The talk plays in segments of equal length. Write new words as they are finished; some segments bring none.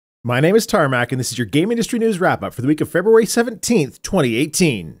My name is Tarmack, and this is your Game Industry News Wrap-Up for the week of February 17th,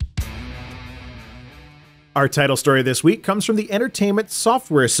 2018. Our title story this week comes from the Entertainment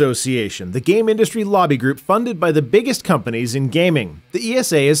Software Association, the game industry lobby group funded by the biggest companies in gaming. The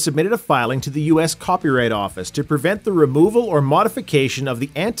ESA has submitted a filing to the U.S. Copyright Office to prevent the removal or modification of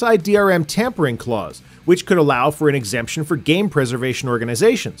the anti-DRM tampering clause, which could allow for an exemption for game preservation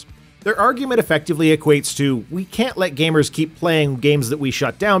organizations. Their argument effectively equates to, we can't let gamers keep playing games that we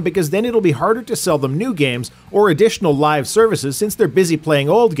shut down because then it'll be harder to sell them new games or additional live services since they're busy playing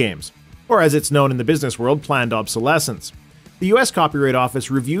old games, or as it's known in the business world, planned obsolescence. The US Copyright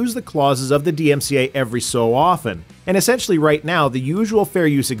Office reviews the clauses of the DMCA every so often, and essentially right now the usual fair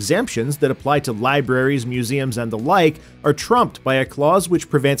use exemptions that apply to libraries, museums, and the like are trumped by a clause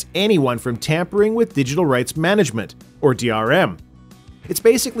which prevents anyone from tampering with digital rights management, or DRM. It's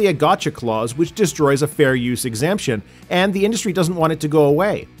basically a gotcha clause which destroys a fair use exemption, and the industry doesn't want it to go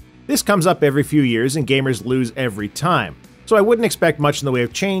away. This comes up every few years and gamers lose every time, so I wouldn't expect much in the way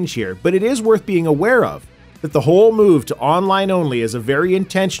of change here, but it is worth being aware of that the whole move to online only is a very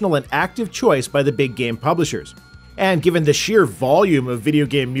intentional and active choice by the big game publishers. And given the sheer volume of video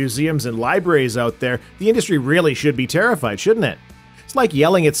game museums and libraries out there, the industry really should be terrified, shouldn't it? It's like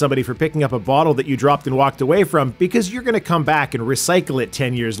yelling at somebody for picking up a bottle that you dropped and walked away from because you're going to come back and recycle it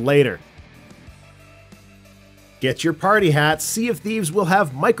 10 years later. Get your party hats, Sea of Thieves will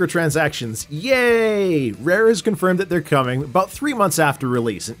have microtransactions. Yay! Rare has confirmed that they're coming about 3 months after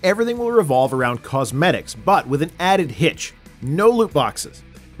release, and everything will revolve around cosmetics, but with an added hitch: no loot boxes.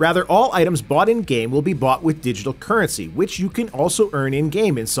 Rather, all items bought in-game will be bought with digital currency, which you can also earn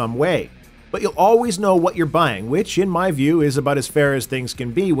in-game in some way. But you'll always know what you're buying, which, in my view, is about as fair as things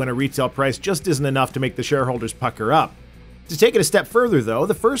can be when a retail price just isn't enough to make the shareholders pucker up. To take it a step further, though,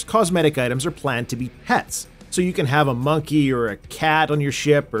 the first cosmetic items are planned to be pets, so you can have a monkey or a cat on your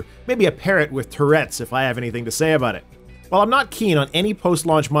ship, or maybe a parrot with Tourette's if I have anything to say about it. While I'm not keen on any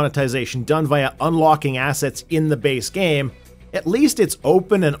post-launch monetization done via unlocking assets in the base game, at least it's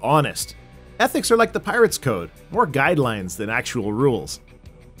open and honest. Ethics are like the Pirates Code, more guidelines than actual rules.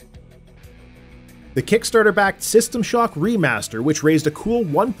 The Kickstarter-backed System Shock remaster, which raised a cool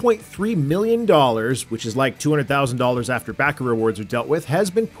 $1.3 million, which is like $200,000 after backer rewards are dealt with, has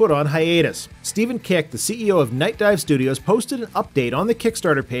been put on hiatus. Stephen Kick, the CEO of Night Dive Studios, posted an update on the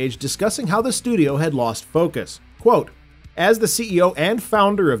Kickstarter page discussing how the studio had lost focus. Quote, "As the CEO and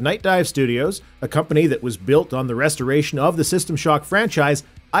founder of Night Dive Studios, a company that was built on the restoration of the System Shock franchise,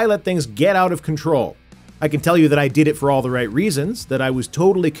 I let things get out of control. I can tell you that I did it for all the right reasons, that I was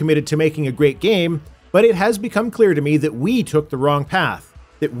totally committed to making a great game, but it has become clear to me that we took the wrong path,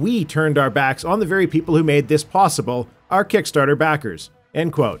 that we turned our backs on the very people who made this possible, our Kickstarter backers."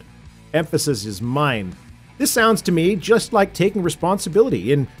 End quote. Emphasis is mine. This sounds to me just like taking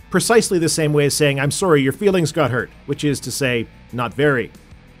responsibility in precisely the same way as saying, "I'm sorry, your feelings got hurt," which is to say, not very.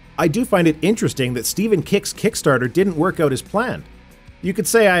 I do find it interesting that Stephen Kick's Kickstarter didn't work out as planned. You could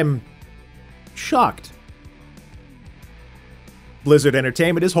say I'm shocked. Blizzard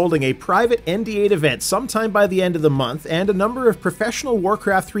Entertainment is holding a private NDA'd event sometime by the end of the month, and a number of professional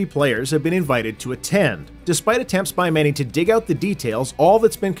Warcraft 3 players have been invited to attend. Despite attempts by many to dig out the details, all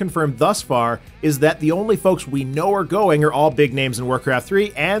that's been confirmed thus far is that the only folks we know are going are all big names in Warcraft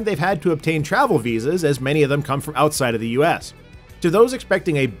 3, and they've had to obtain travel visas, as many of them come from outside of the US. To those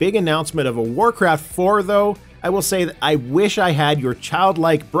expecting a big announcement of a Warcraft 4, though, I will say that I wish I had your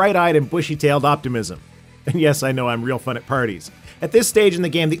childlike, bright-eyed, and bushy-tailed optimism. And yes, I know I'm real fun at parties. At this stage in the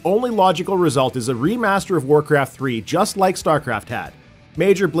game, the only logical result is a remaster of Warcraft 3, just like StarCraft had.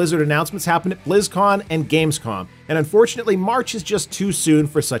 Major Blizzard announcements happen at BlizzCon and Gamescom, and unfortunately March is just too soon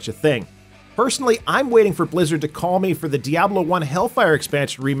for such a thing. Personally, I'm waiting for Blizzard to call me for the Diablo 1 Hellfire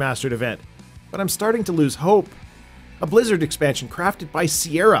expansion remastered event, but I'm starting to lose hope. A Blizzard expansion crafted by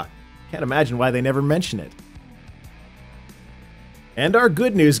Sierra. Can't imagine why they never mention it. And our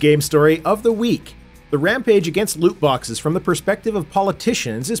good news game story of the week. The rampage against loot boxes from the perspective of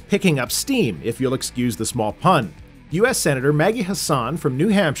politicians is picking up steam, if you'll excuse the small pun. U.S. Senator Maggie Hassan from New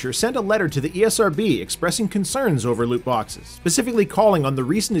Hampshire sent a letter to the ESRB expressing concerns over loot boxes, specifically calling on the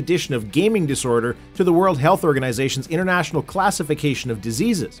recent addition of gaming disorder to the World Health Organization's International Classification of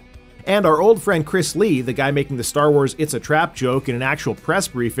Diseases. And our old friend Chris Lee, the guy making the Star Wars "It's a Trap" joke in an actual press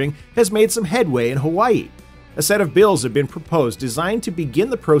briefing, has made some headway in Hawaii. A set of bills have been proposed designed to begin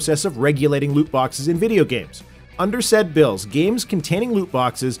the process of regulating loot boxes in video games. Under said bills, games containing loot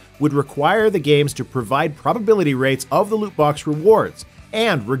boxes would require the games to provide probability rates of the loot box rewards,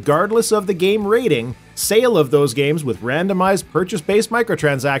 and regardless of the game rating, Sale of those games with randomized purchase-based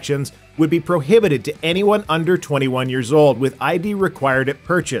microtransactions would be prohibited to anyone under 21 years old with ID required at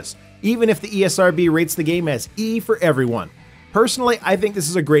purchase, even if the ESRB rates the game as E for everyone. Personally, I think this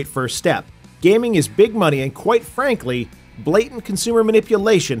is a great first step. Gaming is big money, and quite frankly, blatant consumer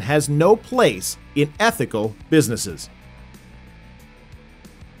manipulation has no place in ethical businesses.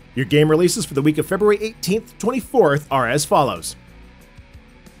 Your game releases for the week of February 18th, 24th are as follows.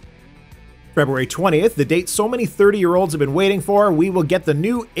 February 20th, the date so many 30-year-olds have been waiting for, we will get the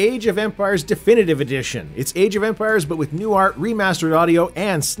new Age of Empires Definitive Edition. It's Age of Empires, but with new art, remastered audio,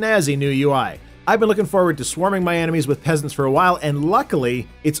 and snazzy new UI. I've been looking forward to swarming my enemies with peasants for a while, and luckily,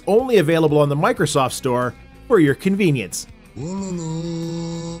 it's only available on the Microsoft Store for your convenience.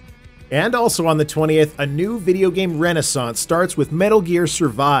 And also on the 20th, a new video game renaissance starts with Metal Gear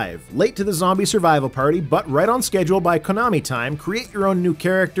Survive. Late to the zombie survival party, but right on schedule by Konami time, create your own new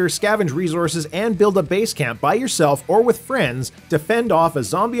character, scavenge resources, and build a base camp by yourself or with friends to fend off a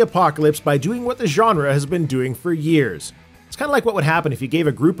zombie apocalypse by doing what the genre has been doing for years. It's kind of like what would happen if you gave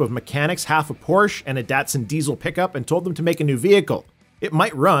a group of mechanics half a Porsche and a Datsun diesel pickup and told them to make a new vehicle. It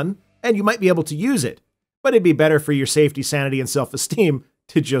might run, and you might be able to use it, but it'd be better for your safety, sanity, and self-esteem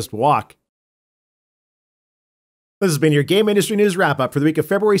to just walk. This has been your Game Industry News Wrap-Up for the week of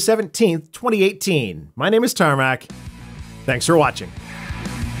February 17th, 2018. My name is Tarmack. Thanks for watching.